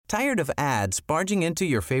Tired of ads barging into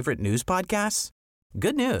your favorite news podcasts?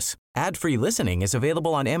 Good news. Ad-free listening is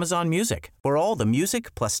available on Amazon Music for all the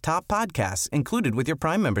music plus top podcasts included with your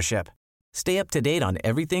Prime membership. Stay up to date on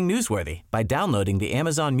everything newsworthy by downloading the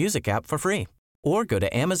Amazon Music app for free or go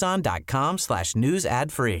to amazon.com/news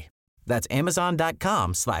ad free. That's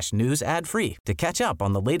amazon.com/news ad free to catch up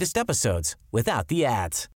on the latest episodes without the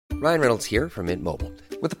ads. Ryan Reynolds here from Mint Mobile.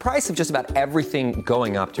 With the price of just about everything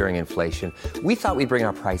going up during inflation, we thought we'd bring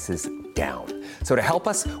our prices down. So to help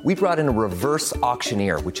us, we brought in a reverse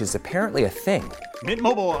auctioneer, which is apparently a thing. Mint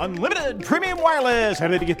Mobile Unlimited Premium Wireless. How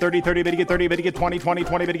to get 30, 30, bit to get 30, bit to get 20, 20,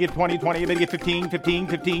 20, bit to get 20, 20, bit to get 15, 15,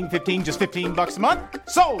 15, 15, just $15 a month?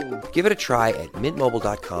 Sold! Give it a try at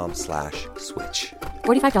mintmobile.com/switch.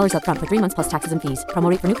 $45 up front for 3 months plus taxes and fees. Promo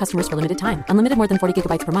rate for new customers for limited time. Unlimited more than 40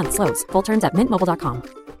 gigabytes per month. Slows full terms at mintmobile.com.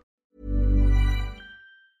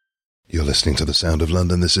 You're listening to The Sound of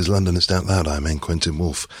London. This is Londonist Out Loud. I'm N. Quentin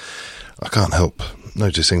Woolf. I can't help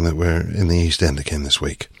noticing that we're in the East End again this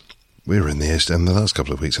week. We were in the East End the last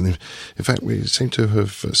couple of weeks, and in fact we seem to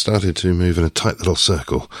have started to move in a tight little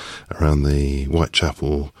circle around the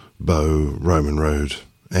Whitechapel, Bow, Roman Road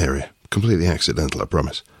area. Completely accidental, I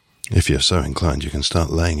promise. If you're so inclined, you can start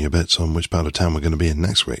laying your bets on which part of town we're going to be in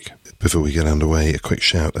next week. Before we get underway, a quick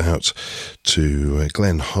shout out to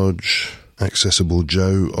Glenn Hodge, Accessible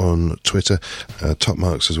Joe on Twitter, top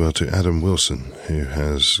marks as well to Adam Wilson, who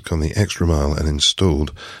has gone the extra mile and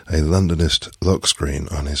installed a Londonist lock screen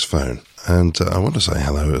on his phone. And I want to say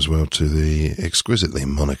hello as well to the exquisitely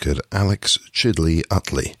monikered Alex Chidley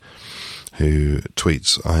Utley, who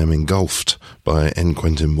tweets, "I am engulfed by N.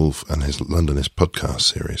 Quentin Woolf and his Londonist podcast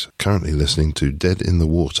series. Currently listening to Dead in the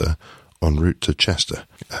Water en route to Chester."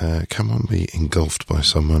 Can one be engulfed by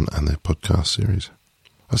someone and their podcast series?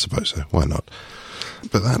 I suppose so. Why not?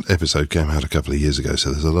 But that episode came out a couple of years ago,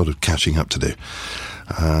 so there's a lot of catching up to do.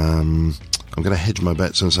 I'm going to hedge my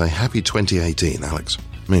bets and say happy 2018, Alex.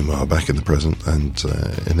 Meanwhile, back in the present and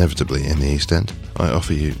inevitably in the East End, I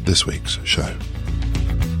offer you this week's show.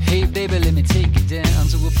 Hey baby, let me take you down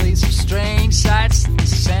to a place of strange sights and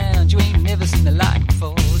sound. You ain't never seen the like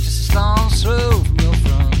before, just a stone's throw from your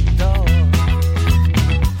front door.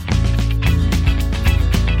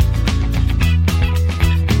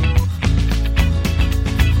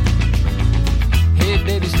 Hey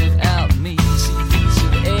baby, step out with me, see piece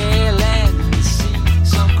of air, land and the sea.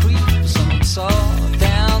 Some creep, some saw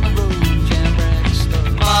down the road, jam brand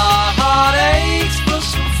stuff. My heart aches for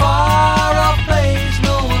some far off place.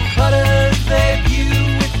 No one cutters their view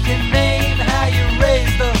with your name, how you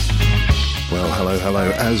raised us. Well, hello.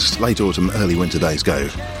 As late autumn, early winter days go,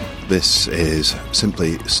 this is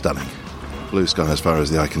simply stunning. Blue sky as far as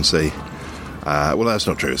the eye can see. Well, that's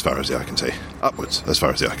not true as far as the eye can see. Upwards as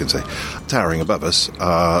far as the eye can see. Towering above us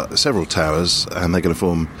are several towers, and they're going to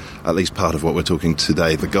form at least part of what we're talking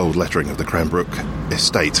today. The gold lettering of the Cranbrook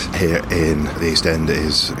estate here in the East End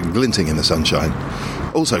is glinting in the sunshine.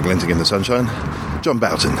 Also glinting in the sunshine, John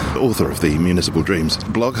Boughton, author of the Municipal Dreams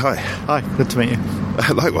blog. Hi. Hi, good to meet you.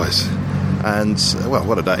 Likewise. And, well,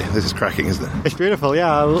 what a day. This is cracking, isn't it? It's beautiful,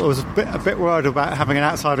 yeah. I was a bit worried about having an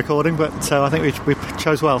outside recording, but I think we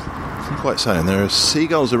chose well. Quite so, and there are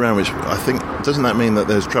seagulls around, which I think, doesn't that mean that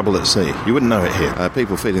there's trouble at sea? You wouldn't know it here.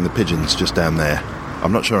 People feeding the pigeons just down there.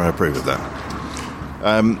 I'm not sure I approve of that.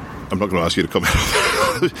 I'm not going to ask you to comment on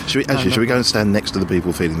that. Should we go and stand next to the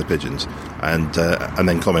people feeding the pigeons and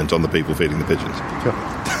then comment on the people feeding the pigeons? Sure.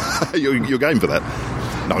 You're game for that?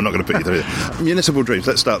 No, I'm not going to put you through it. Municipal Dreams,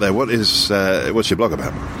 let's start there. What's your blog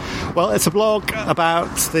about? Well, it's a blog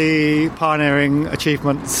about the pioneering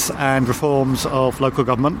achievements and reforms of local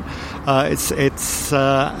government. It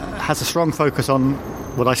has a strong focus on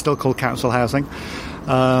what I still call council housing,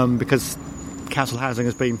 because council housing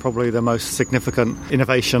has been probably the most significant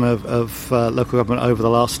innovation of local government over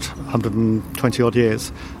the last 120 odd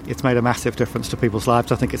years. It's made a massive difference to people's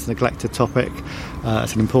lives. I think it's a neglected topic.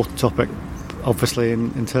 It's an important topic, obviously,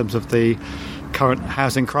 in terms of the current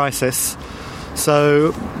housing crisis.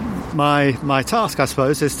 So my task, I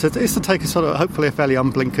suppose, is to take a sort of hopefully a fairly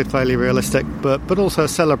unblinkered, fairly realistic, but also a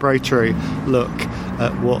celebratory look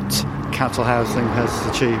at what council housing has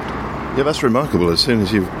achieved. Yeah, that's remarkable. As soon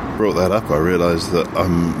as you brought that up, I realised that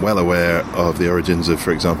I'm well aware of the origins of,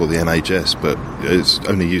 for example, the NHS, but it's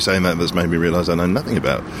only you saying that that's made me realise I know nothing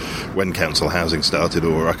about when council housing started,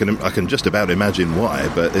 or I can just about imagine why,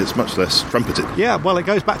 but it's much less trumpeted. Yeah, well, it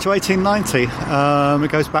goes back to 1890.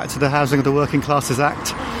 It goes back to the Housing of the Working Classes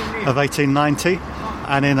Act of 1890,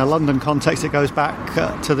 and in a London context, it goes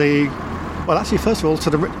back to the... Well, actually, first of all, to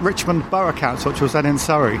the Richmond Borough Council, which was then in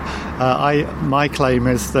Surrey. My claim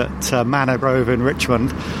is that Manor Grove in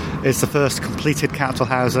Richmond is the first completed council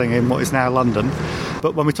housing in what is now London.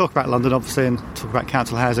 But when we talk about London, obviously, and talk about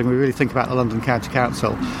council housing, we really think about the London County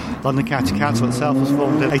Council. London County Council itself was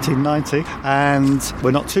formed in 1890, and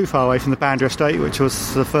we're not too far away from the Boundary Estate, which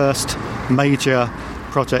was the first major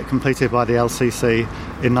project completed by the LCC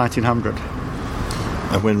in 1900.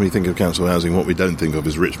 And when we think of council housing, what we don't think of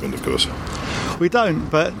is Richmond, of course. We don't,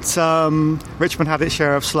 but Richmond had its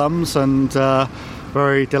share of slums and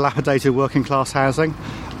very dilapidated working class housing.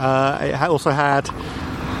 It also had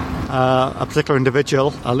a particular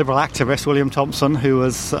individual, a Liberal activist, William Thompson, who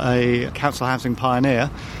was a council housing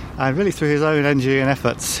pioneer. And really through his own energy and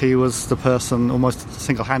efforts, he was the person almost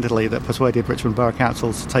single-handedly that persuaded Richmond Borough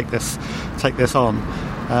Council to take this on.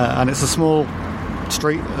 And it's a small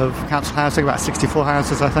street of council housing, about 64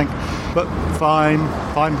 houses, I think. But fine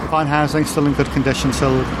housing, still in good condition,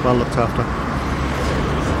 still well looked after.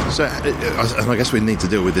 So, and I guess we need to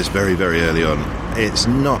deal with this very, very early on. It's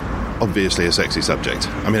not obviously a sexy subject.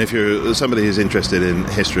 I mean, if you're somebody who's interested in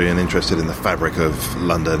history and interested in the fabric of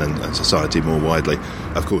London and society more widely,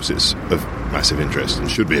 of course it's of massive interest and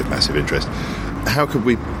should be of massive interest. How could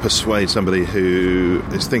we persuade somebody who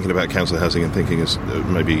is thinking about council housing and thinking as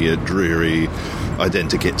maybe a dreary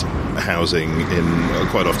identikit housing in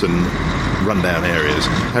quite often rundown areas,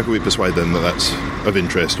 how can we persuade them that that's of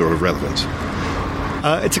interest or of relevance?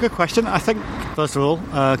 It's a good question. I think, first of all,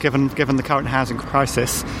 given the current housing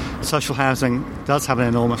crisis, social housing does have an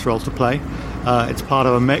enormous role to play. It's part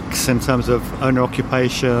of a mix in terms of owner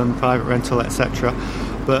occupation, private rental, etc.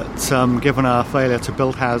 But given our failure to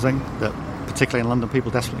build housing, that particularly in London people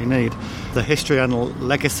desperately need, the history and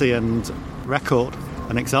legacy and record,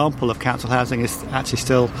 an example of council housing is actually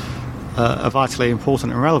still a vitally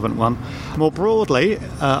important and relevant one. More broadly,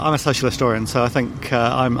 I'm a social historian, so I think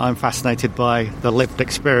I'm fascinated by the lived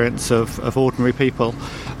experience of ordinary people,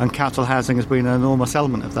 and council housing has been an enormous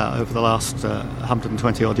element of that over the last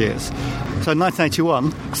 120 odd years. So in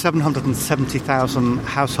 1981, 770,000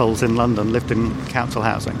 households in London lived in council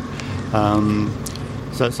housing.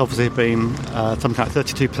 So it's obviously been something like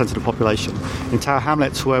 32% of the population. In Tower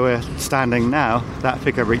Hamlets, where we're standing now, that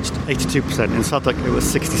figure reached 82%. In Southwark, it was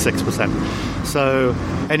 66%. So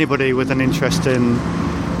anybody with an interest in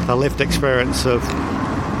the lived experience of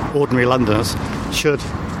ordinary Londoners should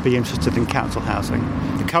be interested in council housing.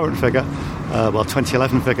 The current figure,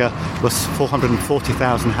 2011 figure, was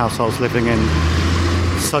 440,000 households living in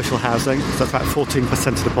social housing. So that's about 14%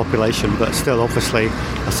 of the population, but still obviously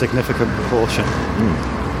a significant proportion.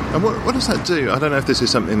 And what does that do? I don't know if this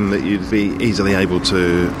is something that you'd be easily able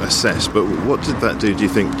to assess, but what did that do you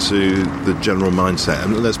think, to the general mindset?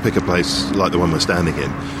 And let's pick a place like the one we're standing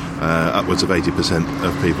in. Upwards of 80%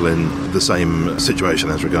 of people in the same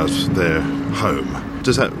situation as regards their home.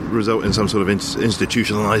 Does that result in some sort of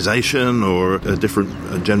institutionalisation or a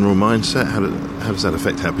different general mindset? How does that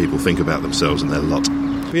affect how people think about themselves and their lot?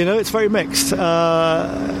 You know, it's very mixed.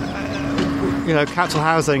 Council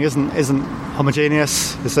housing isn't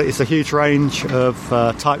homogeneous. It's a huge range of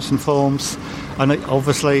types and forms. And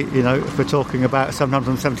obviously, if we're talking about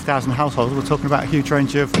 770,000 households, we're talking about a huge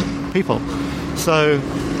range of people. So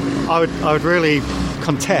I would really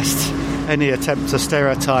contest any attempt to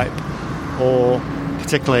stereotype, or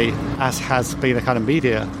particularly, as has been a kind of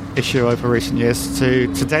media issue over recent years, to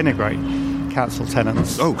denigrate council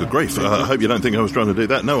tenants. Oh, good grief. I hope you don't think I was trying to do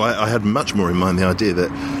that. No, I had much more in mind the idea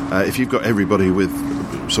that if you've got everybody with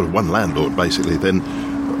sort of one landlord, basically, then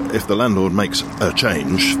if the landlord makes a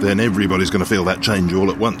change, then everybody's going to feel that change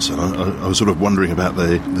all at once. And I was sort of wondering about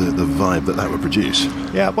the vibe that would produce.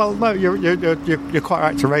 Yeah, well, no, you're quite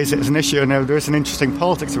right to raise it as an issue, and there is an interesting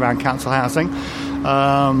politics around council housing.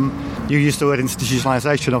 You used the word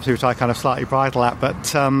institutionalisation, obviously, which I kind of slightly bridle at,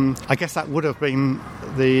 but I guess that would have been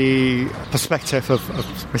the perspective of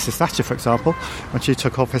Mrs. Thatcher, for example. When she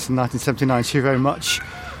took office in 1979, she very much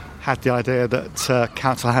had the idea that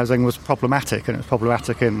council housing was problematic, and it was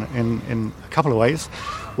problematic in a couple of ways.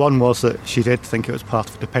 One was that she did think it was part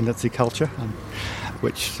of a dependency culture,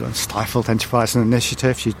 which stifled enterprise and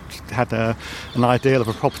initiative. She had an ideal of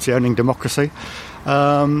a property-owning democracy.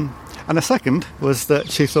 And the second was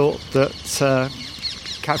that she thought that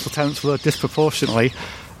council tenants were disproportionately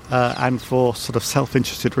and for sort of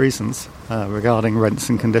self-interested reasons regarding rents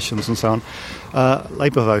and conditions and so on,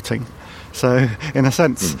 Labour voting. So, in a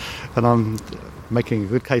sense, and I'm making a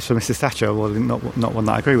good case for Mrs. Thatcher, well, not one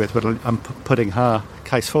that I agree with, but I'm putting her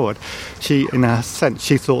case forward. She, in a sense,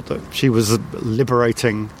 she thought that she was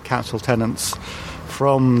liberating council tenants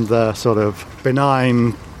from the sort of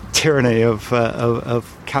benign tyranny of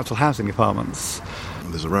council housing apartments.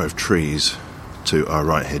 There's a row of trees to our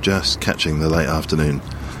right here, just catching the late afternoon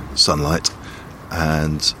sunlight.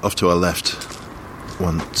 and off to our left,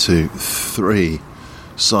 1, 2, 3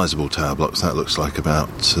 sizable tower blocks. That looks like about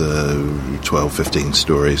 12, 15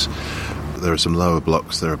 stories. There are some lower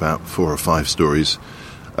blocks. They're about 4 or 5 stories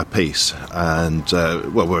a piece, and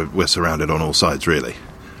we're surrounded on all sides, really.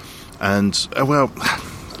 And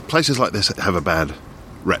places like this have a bad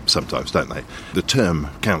rep sometimes, don't they? The term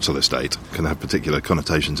council estate can have particular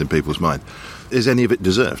connotations in people's mind. Is any of it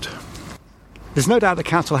deserved? There's no doubt that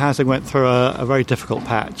council housing went through a very difficult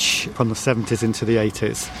patch from the 70s into the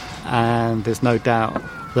 80s, and there's no doubt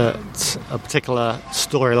that a particular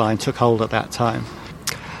storyline took hold at that time.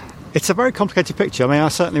 It's a very complicated picture. I mean, I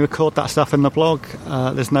certainly record that stuff in the blog.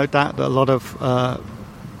 There's no doubt that a lot of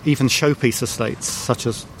even showpiece estates, such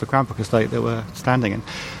as the Cranbrook estate that we're standing in,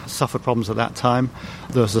 suffered problems at that time.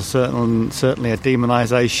 There was certainly a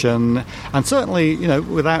demonisation, and certainly,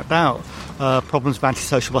 without doubt, problems of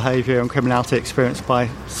antisocial behaviour and criminality experienced by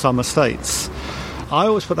some estates. I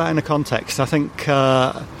always put that in a context. I think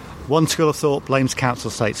one school of thought blames council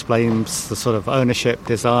estates, blames the sort of ownership,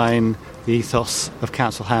 design, the ethos of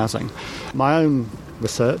council housing. My own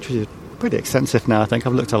research, which is pretty extensive now, I think.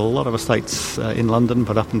 I've looked at a lot of estates in London,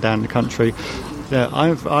 but up and down the country. Yeah,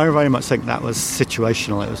 I very much think that was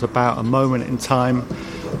situational. It was about a moment in time.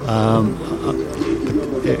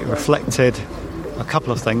 It reflected a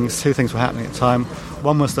couple of things. 2 things were happening at the time.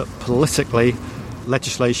 One was that politically,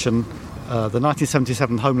 legislation, the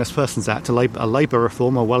 1977 Homeless Persons Act, a Labour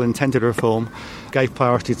reform, a well-intended reform, gave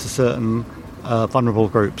priority to certain vulnerable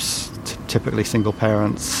groups, typically single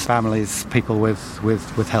parents, families, people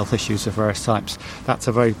with health issues of various types. That's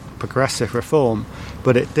a very progressive reform,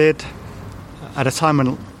 but it did, at a time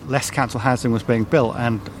when less council housing was being built,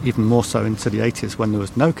 and even more so into the 80s when there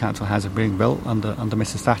was no council housing being built under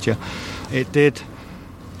Mrs Thatcher, it did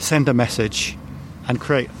send a message and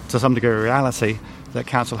create, to some degree, a reality that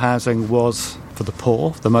council housing was for the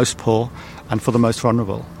poor, the most poor, and for the most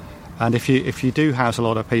vulnerable. And if you do house a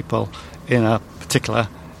lot of people in a particular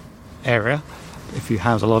area, if you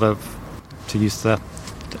house a lot of, to use the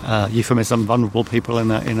euphemism, vulnerable people in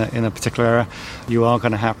a particular area, you are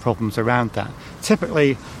going to have problems around that.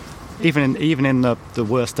 Typically, even in the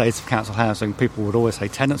worst days of council housing, people would always say,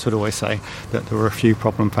 tenants would always say, that there were a few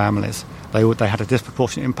problem families. They had a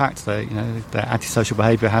disproportionate impact. Their antisocial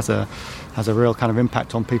behaviour has a real kind of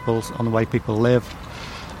impact on the way people live.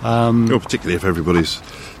 Particularly if everybody's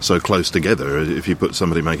so close together. If you put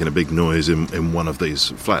somebody making a big noise in one of these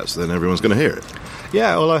flats, then everyone's going to hear it.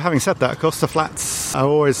 Yeah, although having said that, of course, the flats are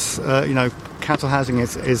always, council housing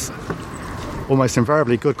is almost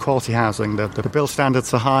invariably good quality housing. The build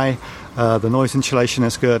standards are high, the noise insulation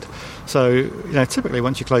is good. So, typically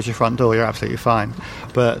once you close your front door, you're absolutely fine.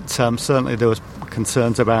 But certainly there was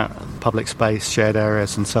concerns about public space, shared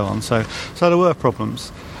areas and so on. So there were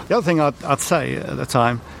problems. The other thing I'd say at the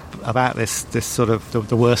time about this sort of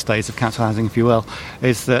the worst days of council housing, if you will,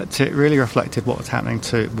 is that it really reflected what was happening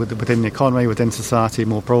within the economy, within society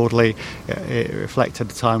more broadly. It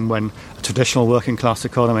reflected a time when a traditional working class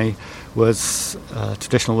economy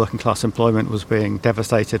traditional working class employment was being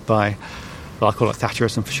devastated by, well, I call it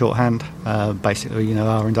Thatcherism for shorthand. Basically,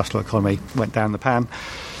 our industrial economy went down the pan.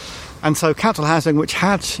 And so council housing, which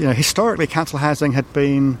had, historically council housing had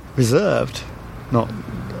been reserved, not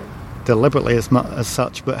deliberately as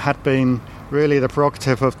such, but had been really the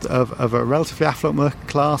prerogative of a relatively affluent working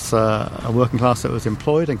class, a working class that was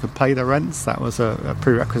employed and could pay the rents. That was a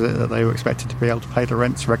prerequisite, that they were expected to be able to pay the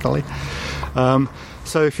rents regularly.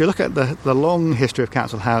 So if you look at the long history of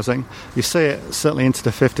council housing, you see it certainly into the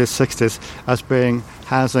 50s, 60s as being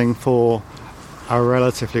housing for a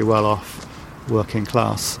relatively well-off working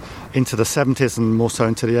class. Into the 70s and more so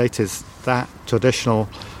into the 80s, that traditional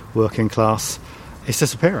working class is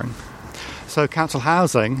disappearing. So council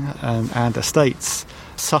housing and estates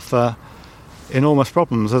suffer enormous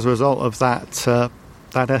problems as a result of that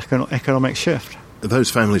economic shift.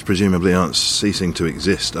 Those families presumably aren't ceasing to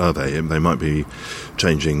exist, are they? They might be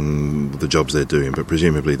changing the jobs they're doing, but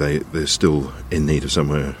presumably they're still in need of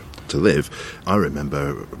somewhere to live. I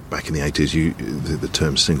remember back in the 80s, the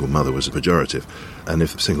term single mother was a pejorative, and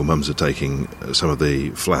if single mums are taking some of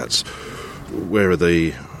the flats, where are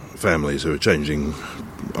the families who are changing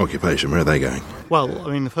occupation? Where are they going? Well,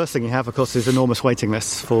 I mean, the first thing you have, of course, is enormous waiting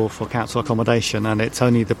lists for council accommodation, and it's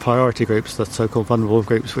only the priority groups, the so-called vulnerable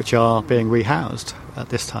groups, which are being rehoused at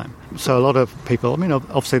this time. So a lot of people, I mean,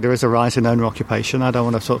 obviously there is a rise in owner occupation. I don't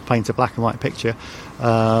want to sort of paint a black and white picture.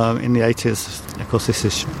 In the 80s, of course, this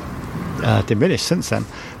is diminished since then,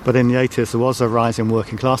 but in the 80s there was a rise in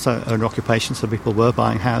working class owner occupation, so people were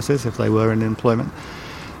buying houses if they were in employment.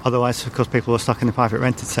 Otherwise, of course, people were stuck in the private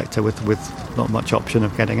rented sector with not much option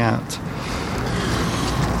of getting out.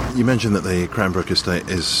 You mentioned that the Cranbrook Estate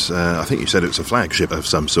is, I think you said it's a flagship of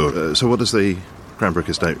some sort. So what does the Cranbrook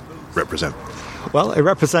Estate represent? Well, it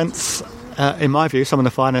represents, in my view, some of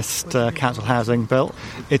the finest council housing built.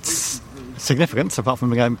 Its significance, apart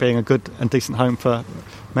from being a good and decent home for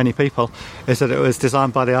many people, is that it was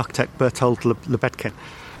designed by the architect Berthold Lebetkin.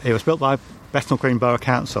 It was built by Bethnal Green Borough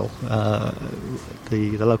Council,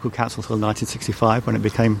 the local council until 1965, when it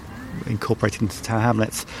became incorporated into Tower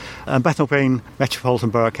Hamlets. And Bethnal Green Metropolitan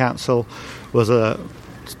Borough Council was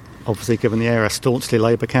obviously, given the area, a staunchly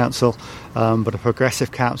Labour council, but a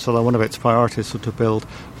progressive council, and one of its priorities was to build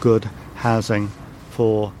good housing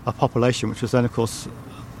for a population which was then, of course,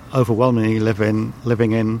 overwhelmingly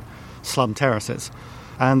living in slum terraces.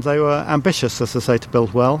 And they were ambitious, as I say, to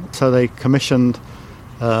build well, so they commissioned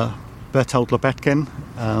Berthold Lebetkin,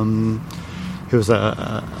 who was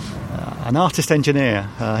an artist engineer.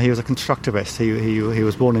 He was a constructivist. He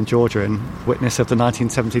was born in Georgia and witness of the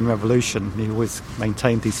 1917 revolution. He always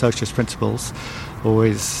maintained these socialist principles,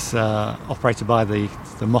 always operated by the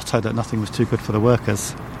motto that nothing was too good for the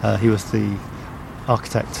workers. He was the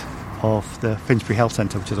architect of the Finsbury Health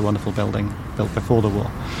Centre, which is a wonderful building built before the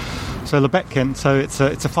war. So Lebetkin,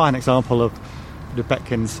 it's a fine example of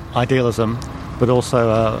Lebetkin's idealism, but also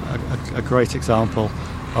a great example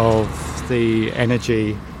of the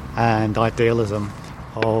energy and idealism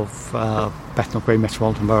of Bethnal Green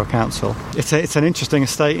Metropolitan Borough Council. It's an interesting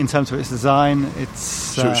estate in terms of its design.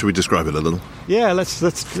 Should we describe it a little? Yeah, let's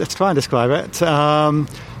try and describe it.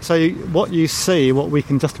 So what you see, what we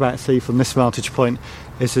can just about see from this vantage point,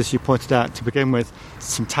 is, as you pointed out to begin with,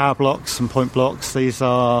 some tower blocks, some point blocks. These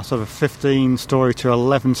are sort of 15-storey to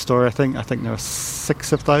 11-storey, I think. I think there are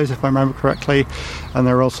 6 of those, if I remember correctly. And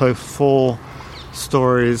there are also 4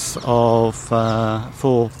 stories of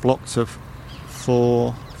 4 blocks of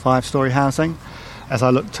 4 5-storey housing. As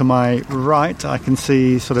I look to my right, I can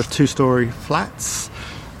see sort of 2-storey flats,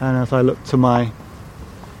 and as I look to my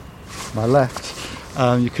left,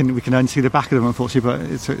 we can only see the back of them, unfortunately. But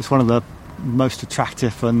it's one of the most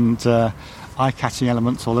attractive and eye-catching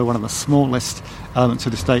elements, although one of the smallest elements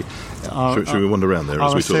of the estate. Should we wander around there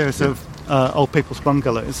as we talk? A series of old people's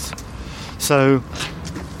bungalows. So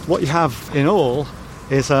what you have in all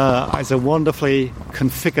is a wonderfully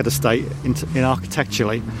configured estate in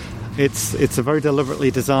architecturally. It's a very deliberately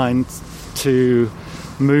designed to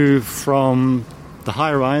move from the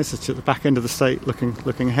high rise, which is at the back end of the estate,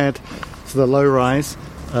 looking ahead, to the low rise,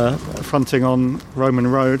 fronting on Roman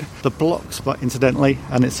Road. The blocks, but incidentally,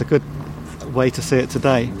 and it's a good way to see it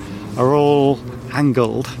today, are all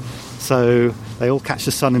angled, so they all catch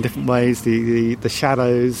the sun in different ways. The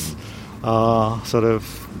shadows are sort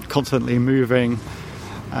of constantly moving.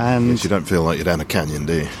 And yes, you don't feel like you're down a canyon,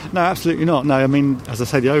 do you? No, absolutely not. No, I mean, as I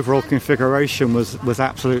say, the overall configuration was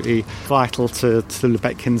absolutely vital to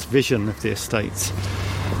Lebetkin's vision of the estate.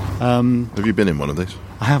 Have you been in one of these?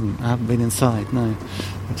 I haven't been inside, no,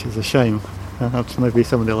 which is a shame. Maybe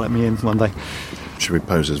somebody will let me in one day. Should we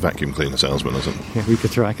pose as vacuum cleaner salesman or something? Yeah, we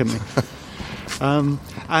could try, couldn't we?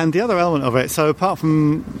 And the other element of it, so apart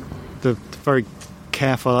from the very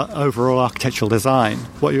careful overall architectural design,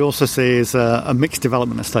 what you also see is a mixed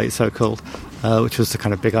development estate, so-called, which was the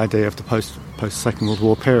kind of big idea of the post-Second World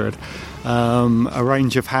War period. A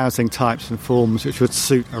range of housing types and forms which would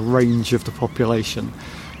suit a range of the population.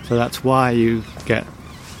 So that's why you get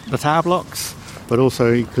the tower blocks, but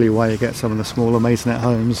also equally why you get some of the smaller maisonette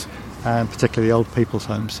homes, and particularly the old people's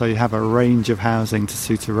homes. So you have a range of housing to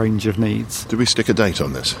suit a range of needs. Did we stick a date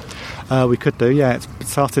on this? We could do, yeah. It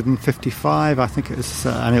started in 1955, I think it was,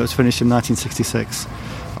 and it was finished in 1966.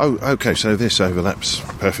 Oh, okay, so this overlaps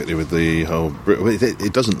perfectly with the whole...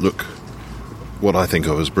 It doesn't look what I think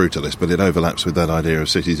of as brutalist, but it overlaps with that idea of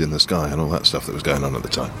cities in the sky and all that stuff that was going on at the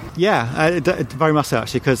time. Yeah, it very much so,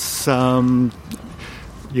 actually, because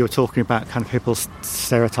you were talking about kind of people's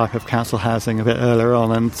stereotype of council housing a bit earlier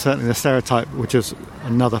on, and certainly the stereotype, which is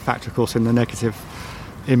another factor, of course, in the negative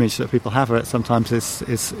image that people have of it sometimes,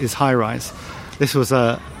 is high-rise. This was in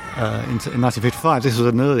 1955, this was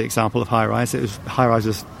an early example of high-rise. It was high-rise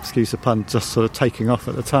was, excuse the pun, just sort of taking off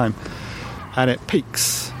at the time. And it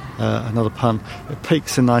peaks, another pun, it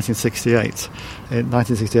peaks in 1968. In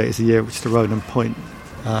 1968 is the year which the Roland Point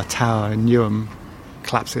Tower in Newham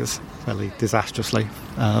collapses fairly disastrously,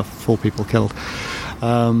 4 people killed.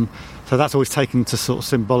 So that's always taken to sort of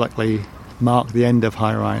symbolically mark the end of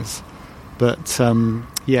high-rise. But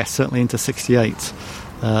yes, certainly into 68,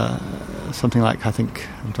 something like, I think,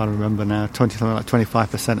 I'm trying to remember now, something like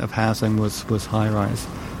 25% of housing was high-rise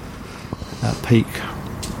at peak.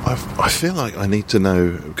 I feel like I need to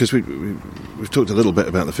know, because we've talked a little bit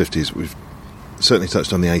about the 50s. certainly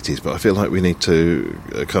touched on the 80s, but I feel like we need to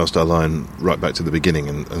cast our line right back to the beginning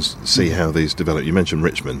and see how these developed. You mentioned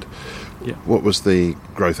Richmond. Yeah. What was the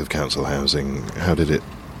growth of council housing? How did it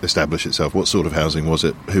establish itself? What sort of housing was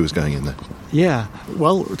it? Who was going in there? Yeah,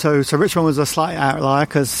 well, so Richmond was a slight outlier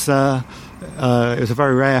because it was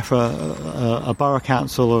very rare for a borough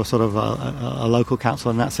council or sort of a local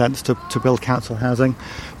council in that sense to build council housing.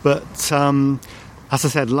 But as I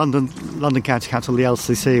said, London County Council, the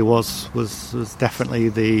LCC, was definitely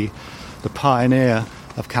the pioneer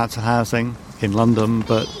of council housing in London,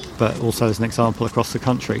 but also as an example across the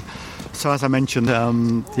country. So as I mentioned,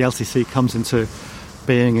 the LCC comes into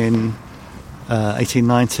being in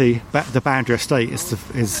 1890. The Boundary Estate is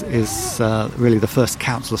really the first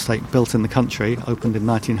council estate built in the country, opened in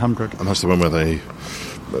 1900. And that's the one where they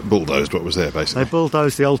bulldozed what was there, basically. They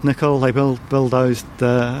bulldozed the Old Nickel, they bulldozed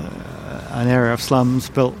an area of slums,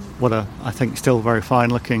 built what are, I think, still very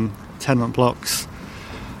fine-looking tenement blocks.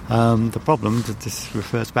 The problem, this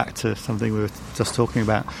refers back to something we were just talking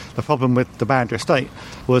about, the problem with the Boundary Estate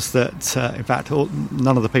was that, in fact,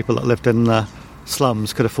 none of the people that lived in the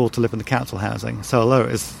slums could afford to live in the council housing. So although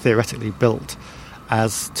it was theoretically built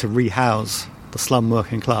as to rehouse the slum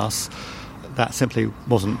working class, that simply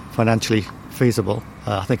wasn't financially feasible.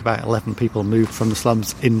 I think about 11 people moved from the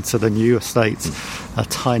slums into the new estates. A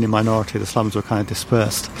tiny minority of the slums were kind of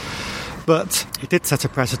dispersed. But it did set a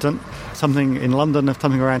precedent. Something in London,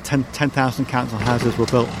 something around 10,000 council houses were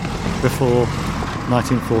built before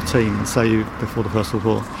 1914, so before the First World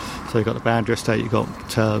War. So you've got the Boundary Estate, you've got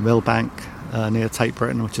Millbank near Tate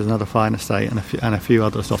Britain, which is another fine estate, and a few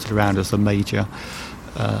others dotted around as the major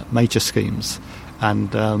schemes.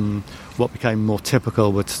 And what became more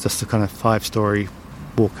typical was just the kind of 5-storey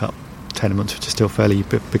walk-up tenements, which are still fairly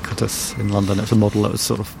ubiquitous in London. It's a model that was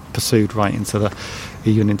sort of pursued right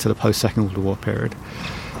even into the post-Second World War period.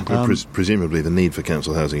 Presumably the need for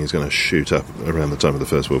council housing is going to shoot up around the time of the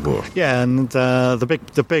First World War. Yeah, and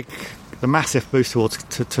the massive boost towards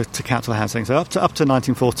to council housing. So up to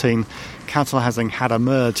 1914, council housing had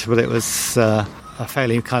emerged, but it was a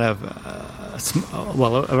fairly kind of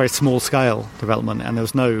a very small scale development, and there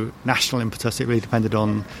was no national impetus. It really depended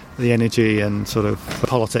on the energy and sort of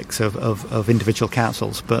politics of individual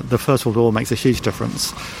councils. But the First World War makes a huge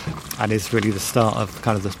difference, and is really the start of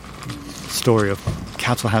kind of the story of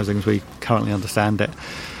council housing as we currently understand it.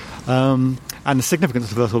 And the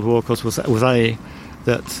significance of the First World War, of course, was that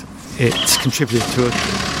it contributed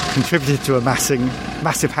to a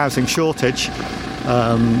massive housing shortage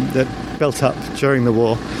that built up during the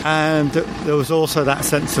war. And there was also that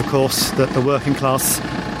sense, of course, that the working class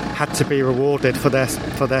had to be rewarded for their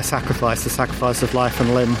sacrifice, the sacrifice of life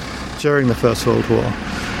and limb during the First World War.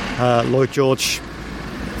 Lloyd George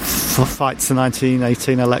fights the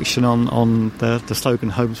 1918 election on the slogan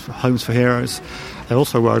Homes for Heroes. They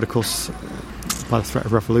also worried, of course, by the threat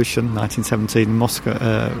of revolution. 1917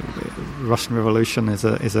 Moscow Russian Revolution is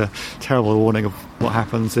a terrible warning of what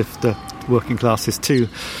happens if the working class is too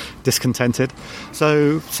discontented.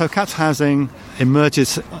 So council housing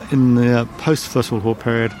emerges in the post First World War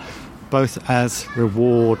period, both as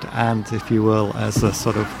reward and, if you will, as a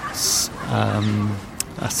sort of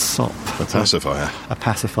a SOP. A pacifier. A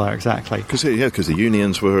pacifier, exactly. Because the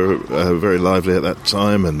unions were very lively at that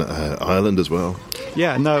time, and Ireland as well.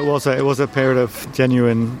 Yeah, no, it was a period of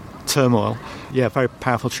genuine turmoil. Yeah, very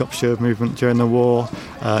powerful shop steward movement during the war.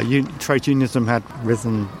 Trade unionism had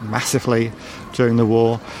risen massively during the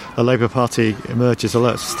war. The Labour Party emerges,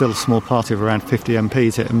 although it's still a small party of around 50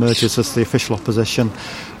 MPs, it emerges as the official opposition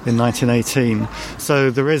in 1918. So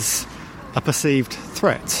there is a perceived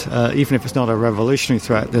threat, even if it's not a revolutionary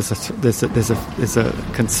threat. There's a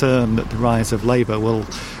concern that the rise of Labour will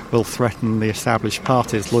threaten the established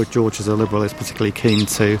parties. Lloyd George, as a Liberal, is particularly keen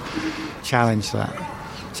to challenge that.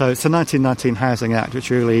 So it's the 1919 Housing Act which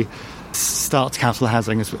really starts council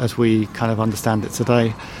housing as we kind of understand it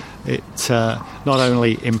today. It not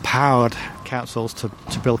only empowered councils to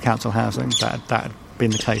build council housing, that had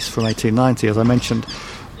been the case from 1890, as I mentioned,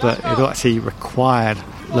 but it actually required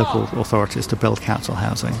local authorities to build council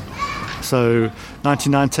housing. So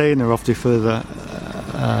 1919, there were obviously further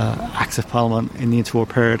Acts of Parliament in the interwar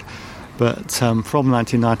period, but from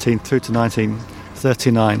 1919 through to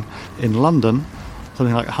 1939 in London,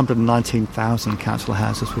 something like 119,000 council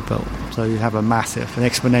houses were built. So you have an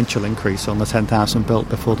exponential increase on the 10,000 built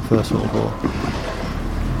before the First World War.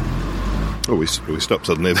 Oh, we stopped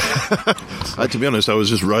suddenly. To be honest, I was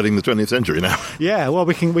just riding the 20th century now. Yeah, well,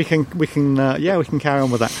 we can carry on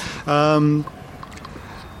with that.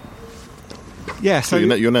 Yeah, so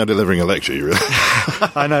you're now delivering a lecture, you really.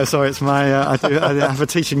 I know. Sorry, it's my. I have a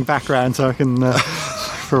teaching background, so I can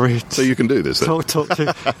probably So you can do this. talk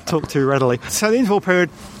too readily. So the interval period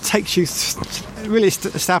takes you really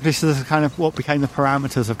establishes the kind of what became the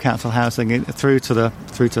parameters of council housing through to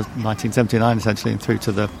 1979 essentially, and through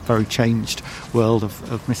to the very changed world of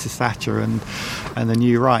Mrs. Thatcher and the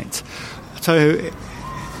new right. So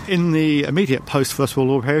in the immediate post-First World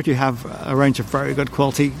War period, you have a range of very good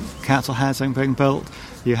quality council housing being built.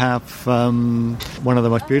 You have one of the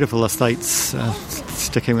most beautiful estates,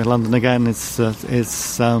 sticking with London again, is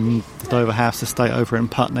the Dover House estate over in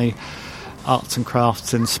Putney. Arts and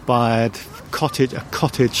crafts inspired a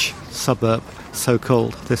cottage suburb, so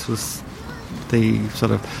called. This was the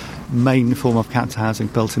sort of main form of council housing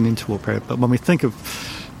built in the interwar period. But when we think of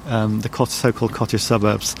the so-called cottage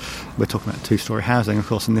suburbs, we're talking about two-storey housing, of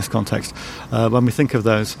course, in this context. When we think of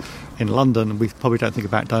those in London, we probably don't think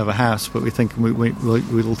about Dover House, but we'll think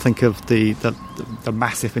of the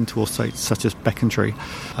massive interwar estates such as Becontree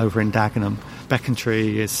over in Dagenham.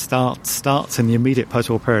 Becontree starts in the immediate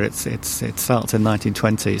post-war period. It starts in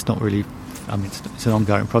 1920. It's not really, it's an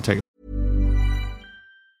ongoing project.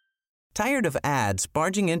 Tired of ads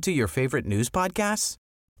barging into your favorite news podcasts?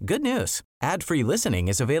 Good news. Ad-free listening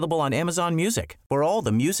is available on Amazon Music for all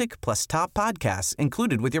the music plus top podcasts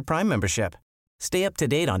included with your Prime membership. Stay up to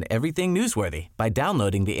date on everything newsworthy by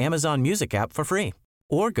downloading the Amazon Music app for free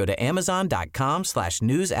or go to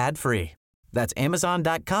amazon.com/news ad free. That's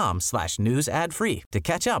amazon.com/news ad free to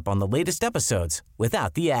catch up on the latest episodes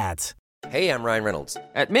without the ads. Hey, I'm Ryan Reynolds.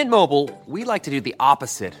 At Mint Mobile, we like to do the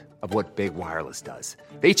opposite of what Big Wireless does.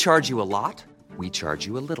 They charge you a lot. We charge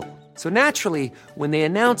you a little. So naturally, when they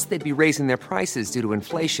announced they'd be raising their prices due to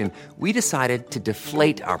inflation, we decided to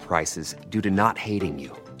deflate our prices due to not hating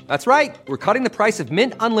you. That's right. We're cutting the price of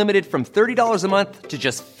Mint Unlimited from $30 a month to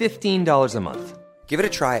just $15 a month. Give it a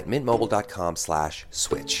try at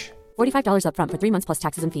mintmobile.com/switch. $45 up front for 3 months plus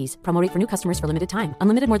taxes and fees. Promo rate for new customers for limited time.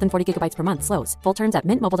 Unlimited more than 40 gigabytes per month. Slows full terms at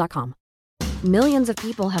mintmobile.com. Millions of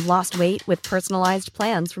people have lost weight with personalized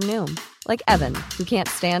plans from Noom. Like Evan, who can't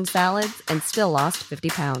stand salads and still lost 50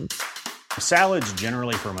 pounds. Salads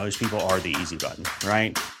generally for most people are the easy button,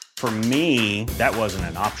 right? For me, that wasn't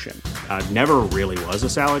an option. I never really was a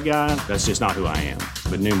salad guy. That's just not who I am.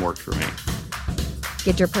 But Noom worked for me.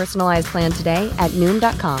 Get your personalized plan today at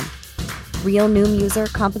Noom.com. Real Noom user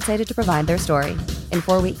compensated to provide their story. In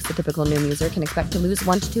 4 weeks, the typical Noom user can expect to lose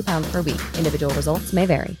 1 to 2 pounds per week. Individual results may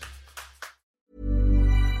vary.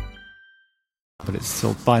 But it's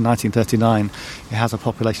still, by 1939, it has a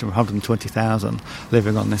population of 120,000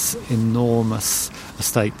 living on this enormous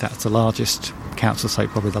estate. That's the largest council estate,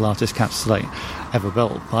 probably the largest council estate ever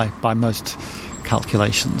built by most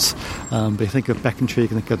calculations. But you think of Becontree, you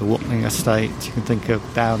can think of the Watling estate, you can think of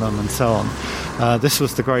Downham and so on. This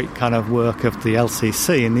was the great kind of work of the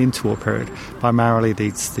LCC in the interwar period, primarily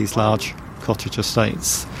these large cottage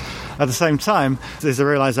estates. At the same time, there's a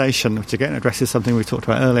realisation, which again addresses something we talked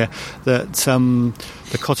about earlier, that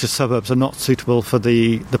the cottage suburbs are not suitable for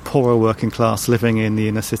the poorer working class living in the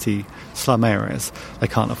inner city slum areas. They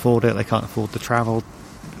can't afford it, they can't afford the travel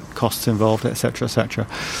costs involved, etc., etc.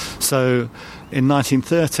 So in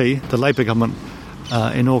 1930, the Labour government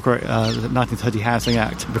inaugurated the 1930 Housing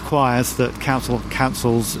Act requires that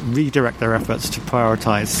councils redirect their efforts to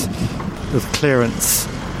prioritise the clearance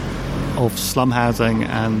of slum housing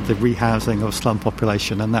and the rehousing of slum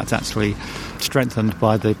population, and that's actually strengthened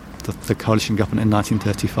by the coalition government in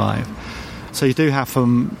 1935. So you do have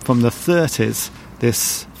from the 30s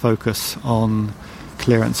this focus on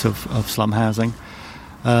clearance of slum housing.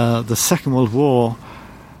 The Second World War,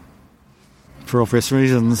 for obvious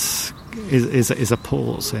reasons, is a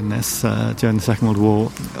pause in this. During the Second World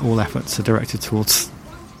War, all efforts are directed towards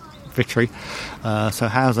victory. So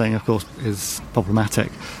housing, of course, is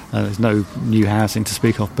problematic. There's no new housing to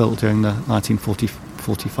speak of built during the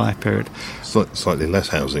 1940-45 period. Slightly less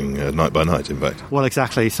housing night by night, in fact. Well,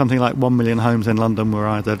 exactly. Something like 1 million homes in London were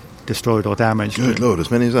either destroyed or damaged. Good Lord,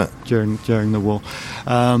 as many as that? During the war.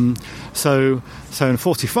 So in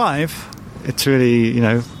 45, it's really,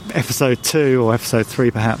 episode 2 or episode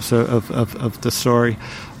 3 perhaps of the story.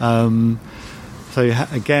 So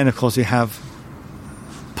again, of course, you have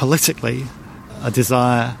politically a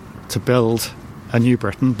desire to build a new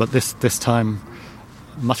Britain, but this time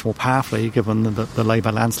much more powerfully, given the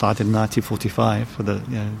Labour landslide in 1945.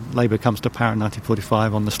 Labour comes to power in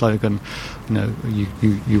 1945 on the slogan,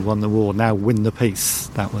 you won the war, now win the peace.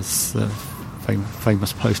 That was the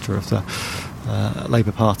famous poster of the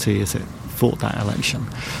Labour Party as it fought that election.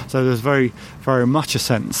 So there's very, very much a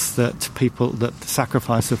sense that the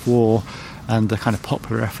sacrifice of war and the kind of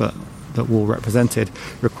popular effort that war represented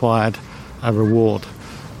required a reward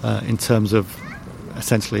in terms of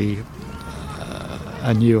essentially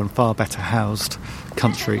a new and far better housed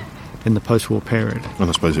country in the post-war period. And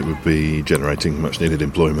I suppose it would be generating much-needed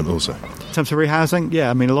employment also. In terms of rehousing, yeah,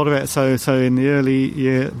 I mean, a lot of it, so in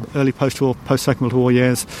the early post-war, post-Second World War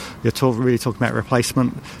years, you're really talking about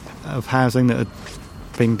replacement of housing that had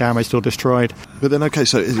been damaged or destroyed. But then, okay,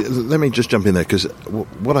 so let me just jump in there, because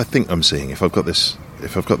what I think I'm seeing, if I've got this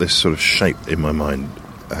sort of shape in my mind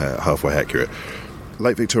halfway accurate,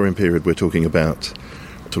 late Victorian period, we're talking about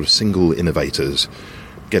sort of single innovators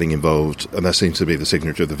getting involved, and that seems to be the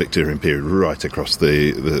signature of the Victorian period right across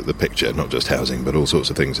the picture, not just housing, but all sorts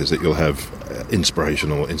of things, is that you'll have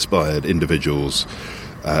inspired individuals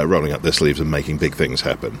rolling up their sleeves and making big things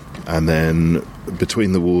happen. And then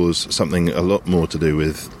between the wars, something a lot more to do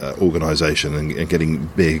with organisation and getting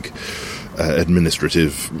big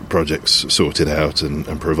administrative projects sorted out and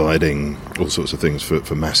providing all sorts of things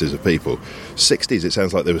for masses of people. 60s, it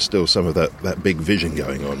sounds like there was still some of that big vision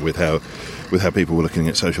going on with how people were looking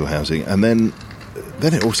at social housing, and then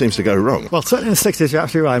it all seems to go wrong. Well, certainly in the 60s, you're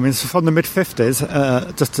absolutely right. I mean, from the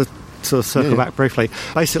mid-50s, just to sort of circle back briefly,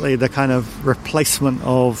 basically the kind of replacement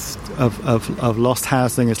of lost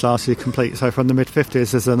housing is largely complete. So from the mid-50s,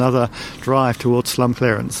 there's another drive towards slum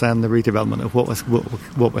clearance and the redevelopment of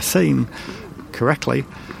what we're seeing correctly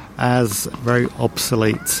as very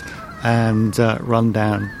obsolete and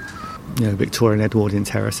run-down, Victorian Edwardian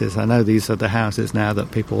terraces. I know these are the houses now that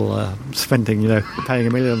people are spending, paying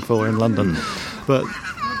 $1 million for in London. But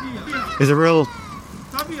there's a real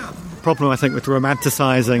problem, I think, with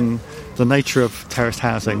romanticising the nature of terraced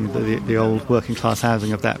housing, the old working class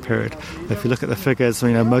housing of that period. If you look at the figures,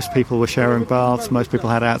 most people were sharing baths, most people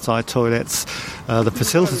had outside toilets, the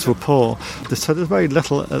facilities were poor. So there's very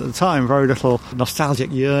little, at the time, very little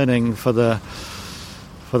nostalgic yearning for the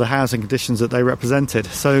housing conditions that they represented.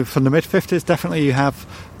 So from the mid-50s, definitely you have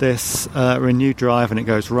this renewed drive, and it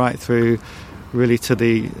goes right through really to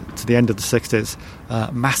the end of the 60s.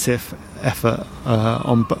 Massive effort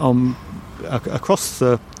across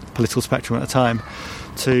the political spectrum at the time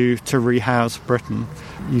to rehouse Britain.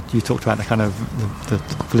 You talked about the kind of the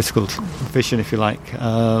political vision, if you like,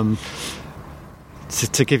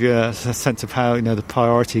 to give you a sense of how the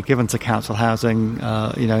priority given to council housing.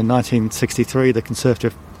 In 1963, the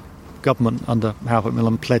Conservative government under Howard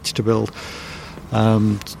Millen pledged to build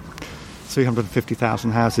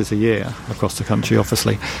 350,000 houses a year across the country,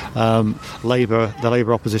 obviously. The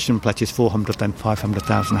Labour opposition pledges 400, then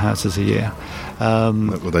 500,000 houses a year.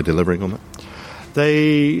 Were they delivering on that?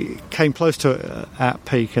 They came close to it at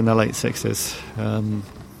peak in the late 60s.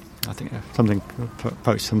 I think something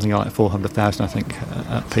like 400,000, I think,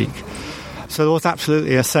 at peak. So there was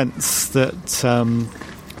absolutely a sense that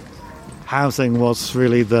housing was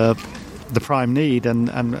really the prime need and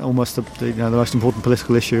almost the most important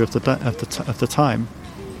political issue of the time.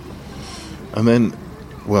 And then,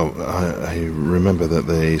 well, I remember that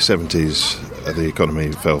the 70s, the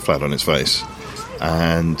economy fell flat on its face,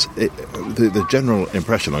 and the general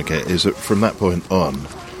impression I get is that from that point on,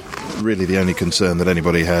 really the only concern that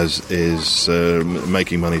anybody has is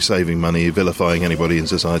making money, saving money, vilifying anybody in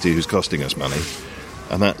society who's costing us money,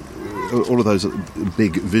 and that all of those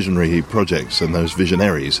big visionary projects and those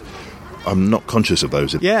visionaries, I'm not conscious of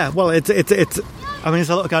those. Yeah, well, it's. I mean,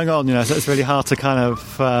 there's a lot going on, so it's really hard to kind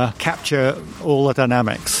of capture all the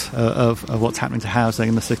dynamics of what's happening to housing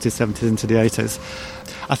in the 60s, 70s, into the 80s.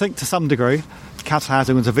 I think to some degree, council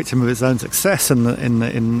housing was a victim of its own success in the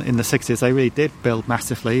 60s. They really did build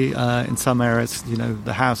massively. In some areas,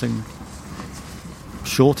 the housing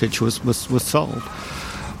shortage was solved.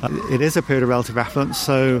 It is a period of relative affluence,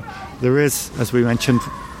 so there is, as we mentioned,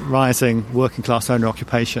 rising working class owner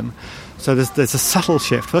occupation. So there's a subtle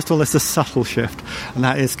shift. First of all, there's a subtle shift, and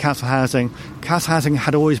that is council housing. Council housing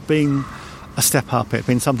had always been a step up. It had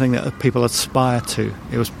been something that people aspired to.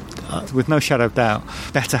 It was, with no shadow of doubt,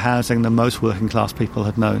 better housing than most working class people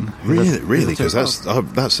had known. Really, because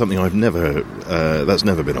that's something I've never that's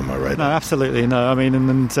never been on my radar. No, absolutely no. I mean,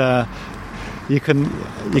 and you can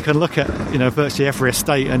look at virtually every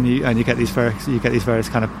estate, and you get these various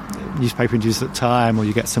kind of newspaper interviews at the time, or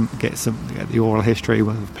you get the oral history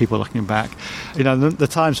with people looking back. The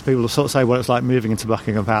times people will sort of say, well, it's like moving into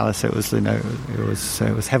Buckingham Palace. It was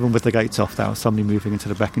it was heaven with the gates off. That was somebody moving into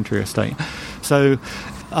the Becontree estate. So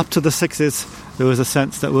up to the 60s, there was a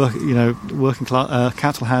sense that working class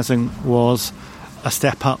council housing was a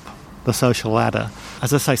step up the social ladder.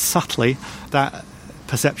 As I say, subtly, that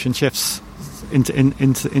perception shifts into the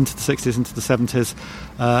 60s, into the 70s,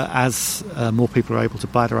 as more people are able to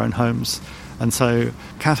buy their own homes. And so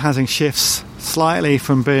council housing shifts slightly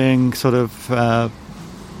from being sort of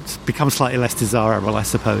becomes slightly less desirable, I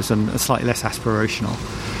suppose, and slightly less aspirational.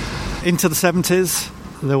 Into the 70s,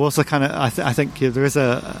 there was a kind of I think there is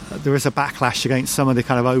a backlash against some of the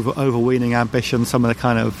kind of overweening ambition, some of the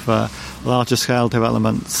kind of larger scale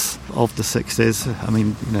developments of the 60s. I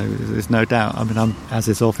mean, there's no doubt. I mean, I'm, as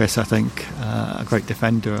is obvious, I think, a great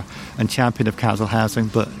defender and champion of council housing,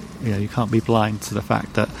 but you can't be blind to the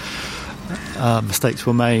fact that mistakes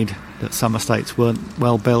were made, that some estates weren't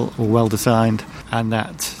well built or well designed, and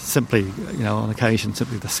that simply, on occasion,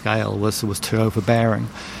 simply the scale was too overbearing.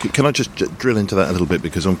 Can I just drill into that a little bit,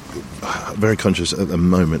 because I'm very conscious at the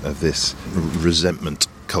moment of this resentment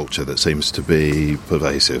culture that seems to be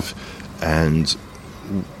pervasive, and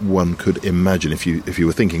one could imagine if you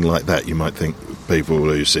were thinking like that, you might think people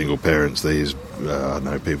who single parents, these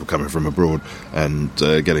people coming from abroad and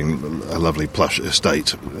getting a lovely plush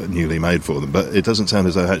estate newly made for them. But it doesn't sound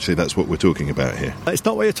as though actually that's what we're talking about here. It's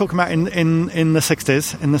not what you're talking about in the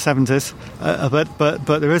 60s, in the 70s,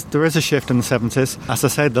 but there is a shift in the 70s. As I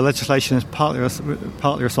said, the legislation is partly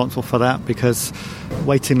responsible for that, because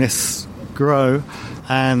waiting lists grow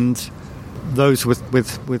and those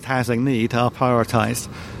with housing need are prioritised.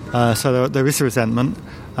 So there is a resentment.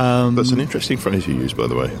 That's an interesting phrase you use, by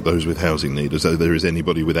the way. Those with housing need, as though there is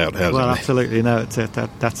anybody without housing need. Well, need. Absolutely, no.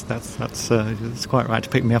 It's quite right to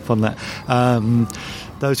pick me up on that.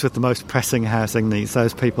 Those with the most pressing housing needs,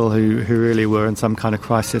 those people who really were in some kind of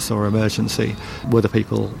crisis or emergency, were the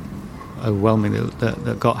people overwhelmingly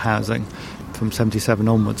that got housing from 77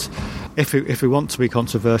 onwards. If we want to be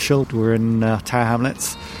controversial, we're in Tower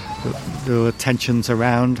Hamlets. There were tensions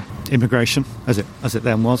around immigration, as it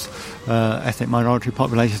then was, ethnic minority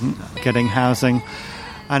population getting housing,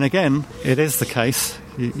 and again, it is the case.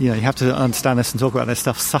 You have to understand this and talk about this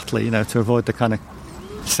stuff subtly, to avoid the kind of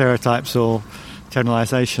stereotypes or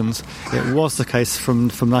generalisations. It was the case from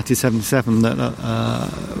 1977 that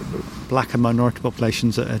black and minority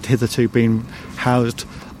populations had hitherto been housed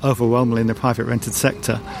overwhelmingly in the private rented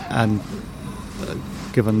sector, and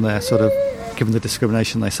given the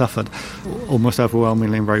discrimination they suffered, almost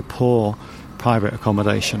overwhelmingly in very poor private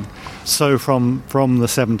accommodation. So from the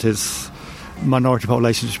 70s, minority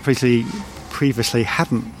populations previously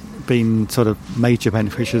hadn't been sort of major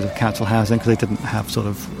beneficiaries of council housing because they didn't have sort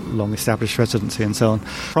of long established residency and so on.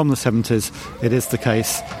 From the 70s, it is the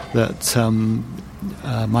case that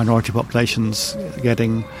minority populations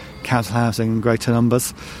getting council housing in greater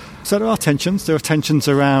numbers. So there are tensions. There are tensions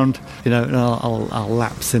around, and I'll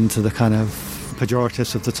lapse into the kind of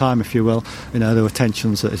pejoratives of the time, if you will. There were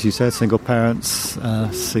tensions that, as you said, single parents,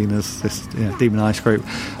 seen as this demonised group,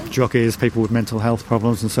 jockeys, people with mental health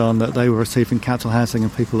problems and so on, that they were receiving council housing,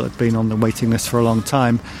 and people that had been on the waiting list for a long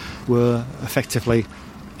time were effectively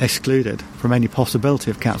excluded from any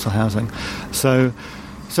possibility of council housing. So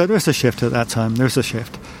there is a shift at that time. There is a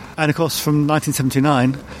shift. And of course, from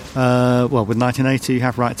 1979, with 1980, you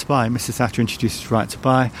have Right to Buy. Mrs. Thatcher introduces Right to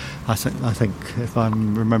Buy. I think, if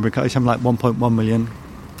I'm remembering correctly, something like 1.1 million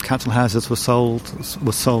council houses were sold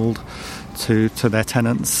to their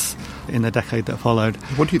tenants in the decade that followed.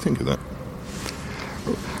 What do you think of that?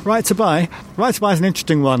 Right to Buy is an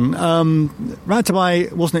interesting one. Right to Buy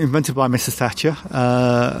wasn't invented by Mrs. Thatcher.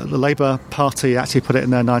 The Labour Party actually put it in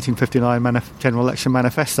their 1959 general election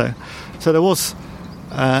manifesto. So there was...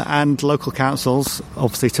 and local councils,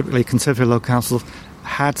 obviously typically Conservative local councils,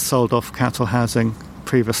 had sold off council housing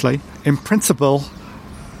previously. In principle,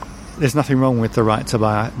 there's nothing wrong with the Right to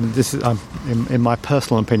Buy. This is in my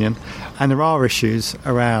personal opinion. And there are issues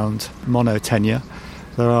around mono-tenure.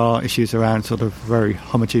 There are issues around sort of very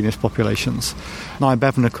homogeneous populations. Nye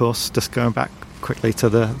Bevan, of course, just going back quickly to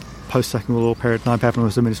the post-Second World War period, Nye Bevan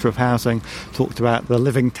was the Minister of Housing, talked about the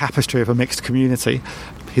living tapestry of a mixed community.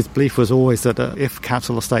 His belief was always that if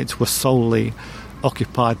council estates were solely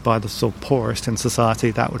occupied by the sort of poorest in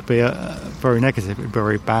society, that would be very negative. It would be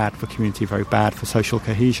very bad for community, very bad for social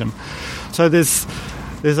cohesion. So there's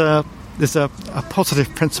a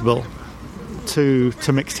positive principle to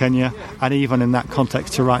mixed tenure, and even in that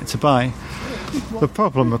context to Right to Buy. The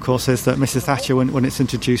problem, of course, is that Mrs. Thatcher, when it's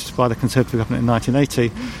introduced by the Conservative government in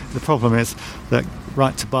 1980, the problem is that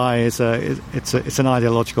Right to Buy is it's an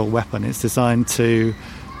ideological weapon. It's designed to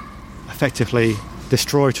effectively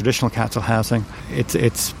destroy traditional council housing.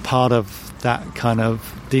 It's part of that kind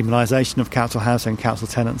of demonisation of council housing, council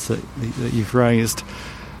tenants that you've raised.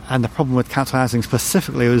 And the problem with council housing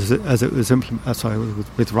specifically was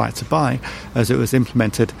with Right to Buy, as it was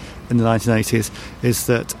implemented in the 1980s, is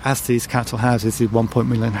that as these council houses, these 1.1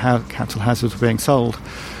 million council houses were being sold,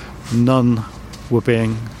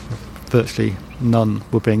 virtually none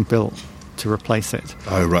were being built to replace it.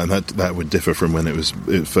 Oh, right, and that would differ from when it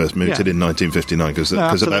first mooted in 1959, because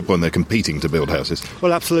at that point they're competing to build houses.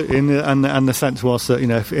 Well, absolutely, and the sense was that, you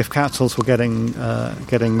know, if councils were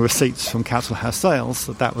getting receipts from council house sales,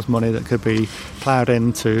 that was money that could be ploughed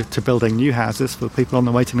into building new houses for people on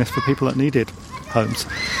the waiting list, for people that needed homes.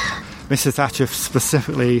 Mrs Thatcher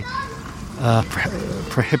specifically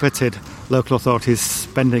prohibited local authorities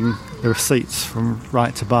spending the receipts from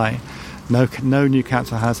Right to Buy. No new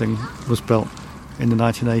council housing was built in the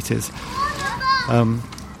 1980s.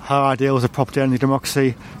 Her idea was a property-only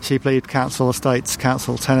democracy. She believed council estates,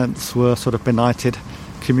 council tenants were sort of benighted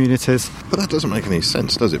communities. But that doesn't make any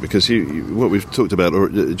sense, does it? Because what we've talked about, or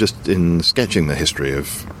just in sketching the history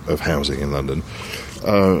of housing in London,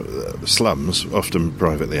 slums, often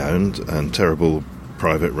privately owned, and terrible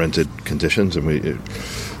private rented conditions, and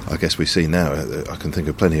I guess we see now, I can think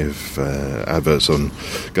of plenty of adverts on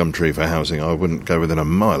Gumtree for housing. I wouldn't go within a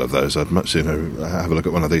mile of those. I'd much sooner have a look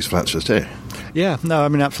at one of these flats just here. Yeah, no, I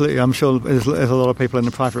mean, absolutely. I'm sure there's a lot of people in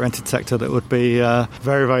the private rented sector that would be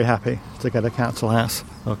very, very happy to get a council house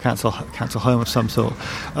or council home of some sort.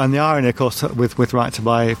 And the irony, of course, with Right to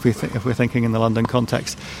Buy, if we're thinking in the London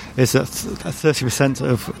context, is that 30%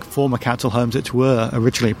 of former council homes which were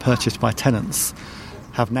originally purchased by tenants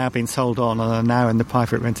have now been sold on and are now in the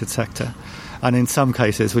private rented sector. And in some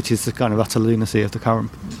cases, which is the kind of utter lunacy of the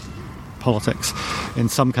current politics, in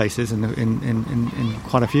some cases, in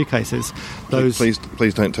quite a few cases, those...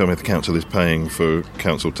 Please don't tell me the council is paying for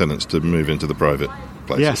council tenants to move into the private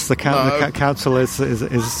places. Yes, the council is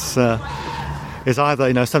either,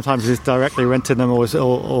 you know, sometimes it's directly renting them, or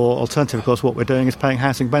alternative, of course, what we're doing is paying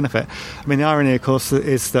housing benefit. I mean, the irony, of course,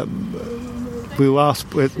 is that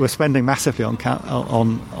we're spending massively on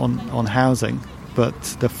housing, but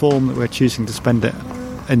the form that we're choosing to spend it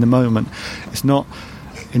in the moment is not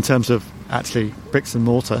in terms of actually bricks and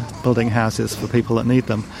mortar, building houses for people that need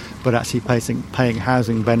them, but actually paying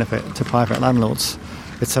housing benefit to private landlords.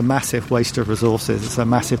 It's a massive waste of resources. It's a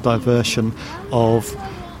massive diversion of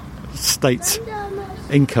state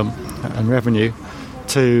income and revenue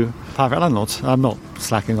to private landlords. I'm not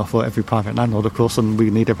slacking off for every private landlord, of course, and we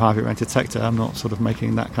need a private rented sector. I'm not sort of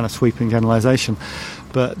making that kind of sweeping generalisation.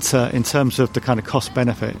 But in terms of the kind of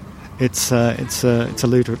cost-benefit, it's a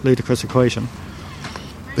ludicrous equation.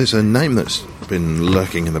 There's a name that's been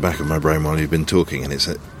lurking in the back of my brain while you've been talking, and it's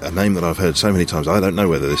a name that I've heard so many times. I don't know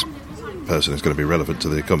whether this person is going to be relevant to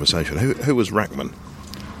the conversation. Who was Rachman?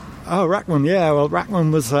 Oh, Rachman, yeah. Well,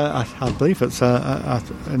 Rachman was, I believe it's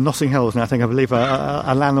in Notting Hill, isn't it? I believe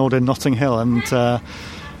a landlord in Notting Hill. And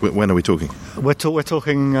when are we talking? We're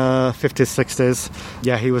talking 50s, 60s.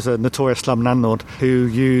 Yeah, he was a notorious slum landlord who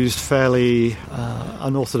used fairly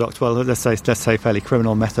unorthodox, well, let's say fairly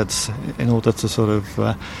criminal methods in order to sort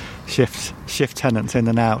of shift tenants in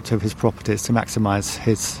and out of his properties to maximise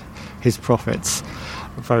his profits.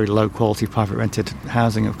 Very low quality private rented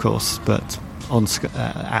housing, of course, but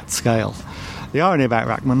at scale. The irony about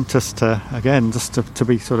Rachman, just to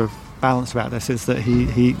be sort of balanced about this, is that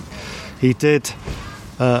he did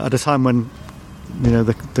at a time when, you know,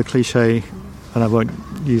 the cliche, and I won't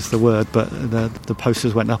use the word, but the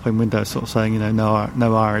posters went up in windows, sort of saying, you know,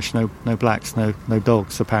 no Irish, no blacks, no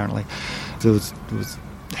dogs. Apparently, there was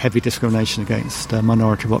heavy discrimination against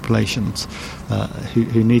minority populations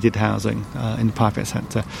who needed housing in the private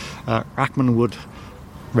sector. Rachman would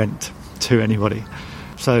rent to anybody.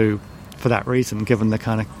 So for that reason, given the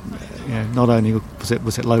kind of, you know, not only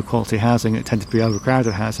was it low quality housing, it tended to be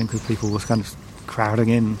overcrowded housing because people were kind of crowding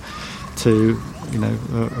in to, you know,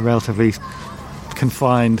 a relatively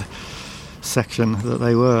confined section that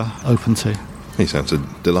they were open to. He sounds a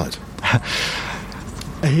delight. I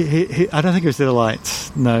don't think he was a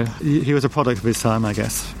delight. No, he was a product of his time, I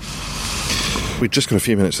guess. We've just got a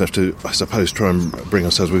few minutes left to, I suppose, try and bring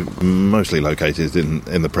ourselves. We're mostly located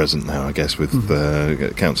in the present now, I guess, with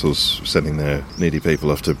councils sending their needy people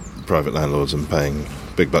off to private landlords and paying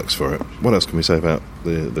big bucks for it. What else can we say about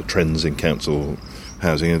the trends in council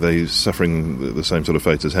housing? Are they suffering the same sort of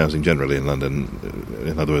fate as housing generally in London?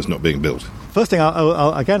 In other words, not being built? First thing,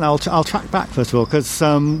 I'll track back first of all, because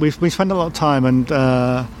we spend a lot of time and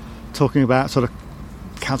talking about sort of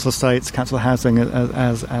council estates, council housing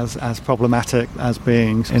as problematic, as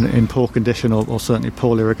being in poor condition or certainly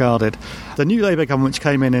poorly regarded. The new Labour government, which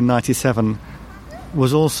came in 97,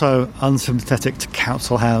 was also unsympathetic to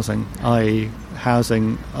council housing, i.e.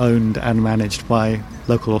 housing owned and managed by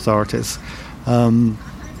local authorities. It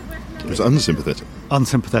was unsympathetic?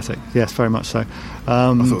 Unsympathetic, yes, very much so.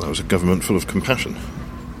 I thought that was a government full of compassion.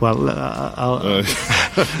 Well,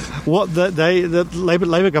 what the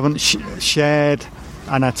Labour government shared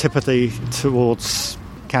an antipathy towards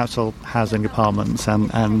council housing departments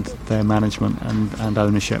and their management and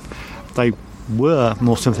ownership. They were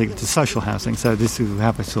more sympathetic to social housing, so this we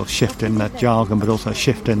have a sort of shift in the jargon, but also a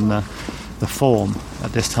shift in the form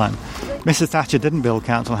at this time. Mrs Thatcher didn't build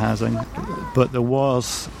council housing, but there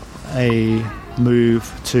was a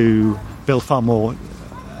move to build far more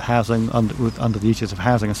housing under the aegis of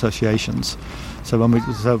housing associations. So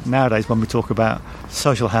nowadays when we talk about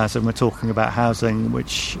social housing, we're talking about housing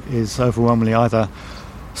which is overwhelmingly either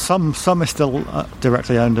some is still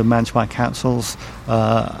directly owned and managed by councils.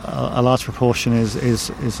 A large proportion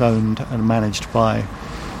is owned and managed by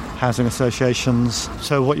housing associations.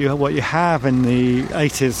 So what you have in the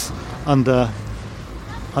 80s under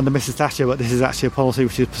Mrs Thatcher, but this is actually a policy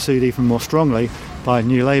which is pursued even more strongly by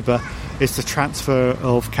New Labour, is the transfer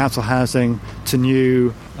of council housing to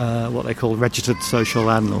new, what they call registered social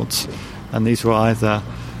landlords. And these were either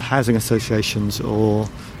housing associations or,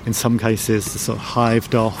 in some cases, the sort of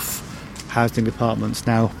hived off housing departments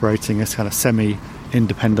now operating as kind of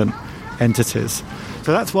semi-independent entities.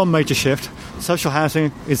 So that's one major shift. Social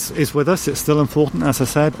housing is with us. It's still important, as I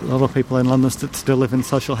said. A lot of people in London still live in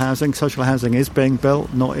social housing. Social housing is being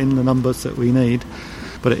built, not in the numbers that we need,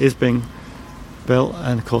 but it is being built.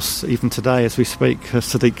 And of course, even today as we speak,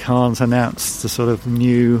 Sadiq Khan's announced the sort of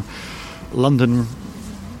new London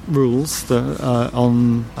rules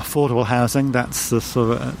on affordable housing. That's the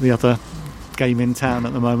sort of the other game in town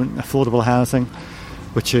at the moment, affordable housing,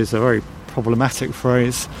 which is a very problematic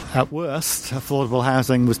phrase. At worst, affordable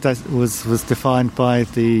housing was defined by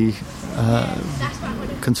the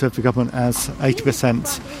Conservative government as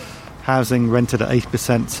 80% housing rented at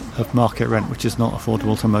 80% of market rent, which is not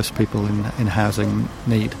affordable to most people in housing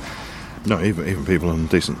need. No, even people on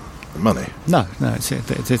decent money. No,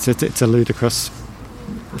 it's a ludicrous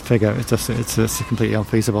figure. It's completely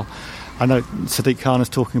unfeasible. I know Sadiq Khan is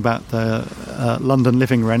talking about the London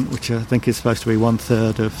living rent, which I think is supposed to be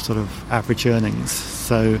 1/3 of sort of average earnings.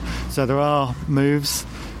 So there are moves.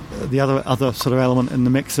 The other sort of element in the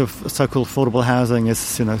mix of so-called affordable housing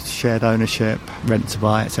is, shared ownership, rent to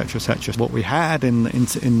buy, etc., etc. What we had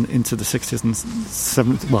into the 60s and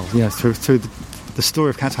 70s, through the story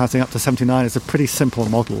of council housing up to 79 is a pretty simple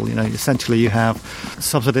model. Essentially you have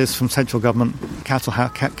subsidies from central government,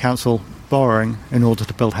 council borrowing in order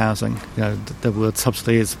to build housing. The word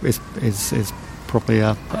subsidy is probably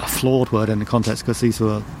a flawed word in the context, because these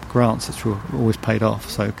were grants which were always paid off.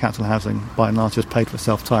 So council housing, by and large, has paid for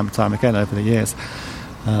itself time and time again over the years.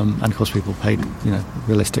 And of course, people paid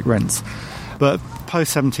realistic rents. But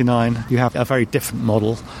post 79, you have a very different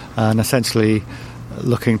model, and essentially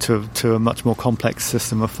looking to a much more complex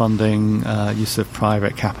system of funding, use of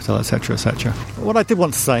private capital, etc., etc. What I did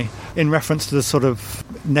want to say, in reference to the sort of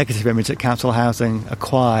negative image that council housing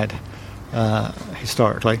acquired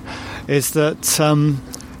historically, is that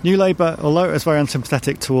New Labour, although it was very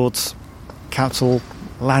unsympathetic towards council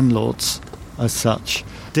landlords as such,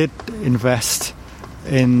 did invest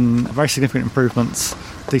in very significant improvements,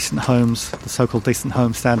 decent homes, the so-called decent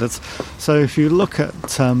home standards. So if you look at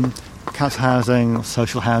council housing, or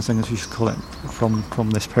social housing as we should call it from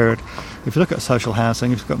this period, if you look at social housing,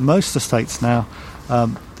 you've got most estates now,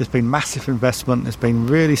 there's been massive investment, there's been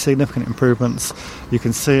really significant improvements. You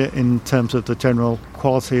can see it in terms of the general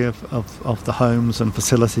quality of the homes and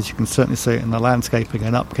facilities. You can certainly see it in the landscaping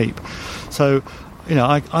and upkeep. So,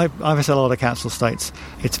 I visit a lot of council estates.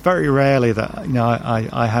 It's very rarely that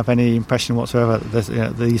I have any impression whatsoever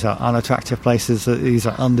that these are unattractive places, that these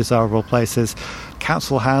are undesirable places.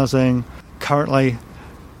 Council housing, currently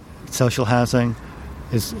social housing,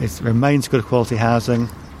 remains good quality housing,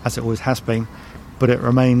 as it always has been, but it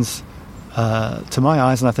remains, to my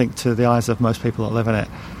eyes, and I think to the eyes of most people that live in it,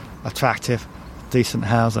 attractive, decent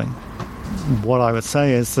housing. What I would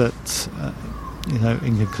say is that,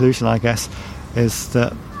 in conclusion, I guess, is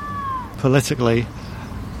that politically,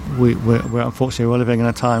 we're unfortunately living in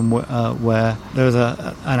a time where there's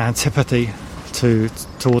an antipathy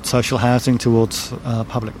towards social housing, towards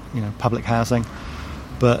public housing.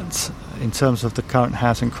 But in terms of the current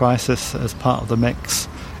housing crisis as part of the mix,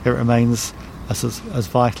 it remains as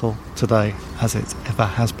vital today as it ever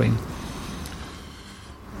has been.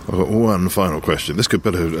 I've got one final question. This could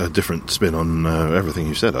put a different spin on everything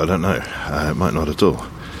you said. I don't know. It might not at all.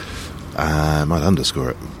 It might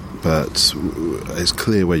underscore it. But it's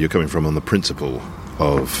clear where you're coming from on the principles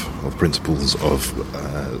of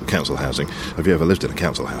council housing. Have you ever lived in a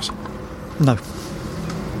council house? No.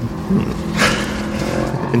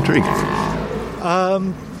 Intriguing.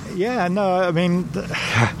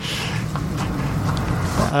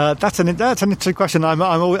 That's an interesting question. I'm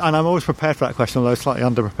always prepared for that question, although slightly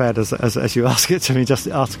underprepared as you ask it to me. Just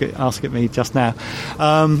ask it me just now.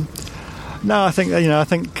 No, I think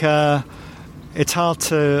it's hard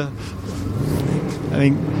to. I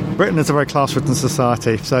mean, Britain is a very class-ridden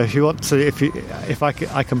society. So if you want to, if I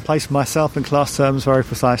can place myself in class terms very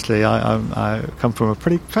precisely, I come from a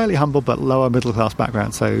fairly humble but lower middle class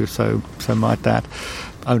background. So my dad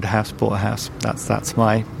owned a house, bought a house. That's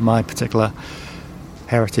my particular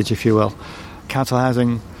heritage, if you will. Council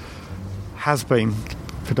housing has been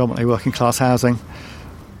predominantly working class housing.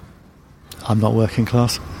 I'm not working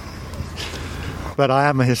class, but I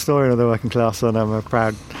am a historian of the working class, and I'm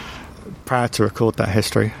proud to record that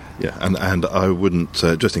history. Yeah, and I wouldn't,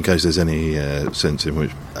 just in case there's any sense in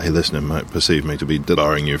which a listener might perceive me to be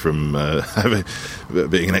debarring you from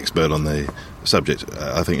being an expert on the subject,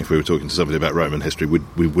 I think if we were talking to somebody about Roman history,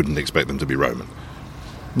 we wouldn't expect them to be Roman.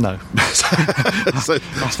 No. I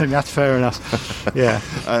think that's fair enough. Yeah.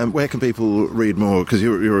 Where can people read more? Because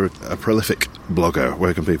you're a prolific blogger.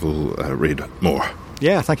 Where can people read more?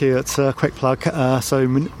 Yeah, thank you. It's a quick plug. So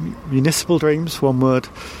Municipal Dreams, one word,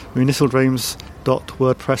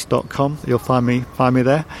 municipaldreams.wordpress.com. You'll find me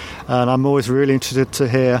there. And I'm always really interested to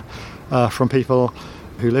hear from people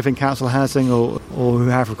who live in council housing or who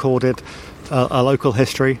have recorded a local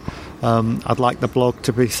history. I'd like the blog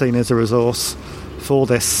to be seen as a resource for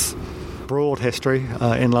this broad history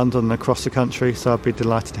in London and across the country, so I'd be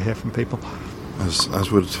delighted to hear from people. As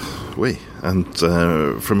would we. And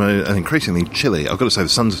from an increasingly chilly, I've got to say the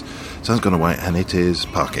sun's gone away and it is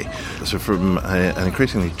parky. So from an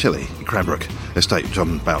increasingly chilly Cranbrook estate,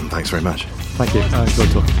 John Boughton, thanks very much. Thank you. I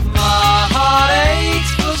enjoyed talking. My heart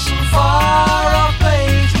aches for some far-off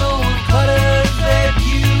place. No one could have led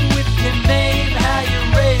you with your name, how you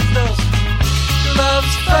raised us.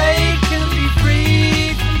 Love's fate can be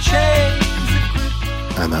free from chains.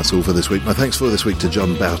 And that's all for this week. My thanks for this week to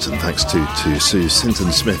John Boughton. Thanks to Sue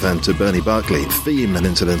Sinton-Smith and to Bernie Barclay. Theme and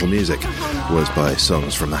incidental music was by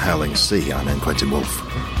Songs from the Howling Sea. I'm Quentin Woolf.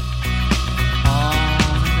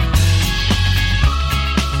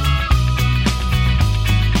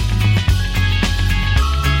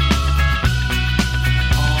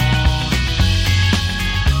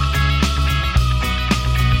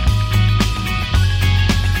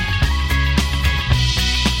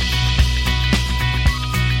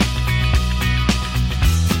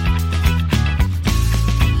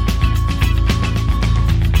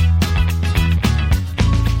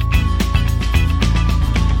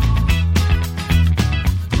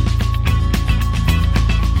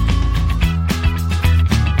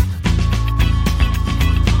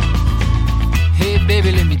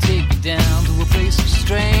 Baby, let me take you down to a place of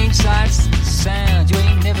strange sights and sounds. You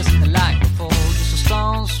ain't never seen the like before, just a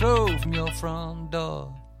stone's throw from your front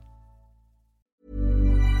door.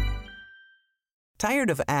 Tired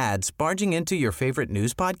of ads barging into your favorite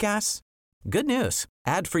news podcasts? Good news.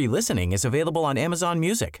 Ad-free listening is available on Amazon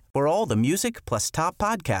Music for all the music plus top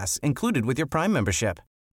podcasts included with your Prime membership.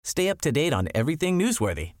 Stay up to date on everything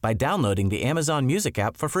newsworthy by downloading the Amazon Music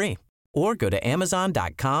app for free. Or go to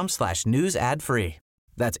amazon.com/news ad free.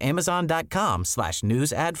 That's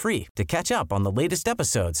amazon.com/news ad free to catch up on the latest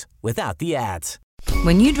episodes without the ads.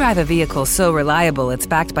 When you drive a vehicle so reliable it's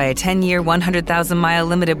backed by a 10-year, 100,000-mile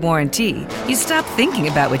limited warranty, you stop thinking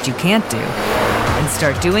about what you can't do and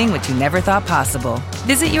start doing what you never thought possible.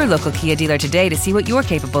 Visit your local Kia dealer today to see what you're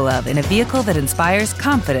capable of in a vehicle that inspires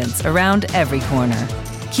confidence around every corner.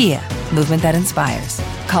 Kia, movement that inspires.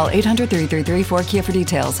 Call 800-333-4KIA for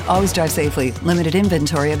details. Always drive safely. Limited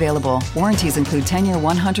inventory available. Warranties include 10-year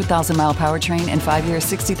 100,000-mile powertrain and 5-year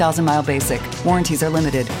 60,000-mile basic. Warranties are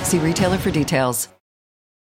limited. See retailer for details.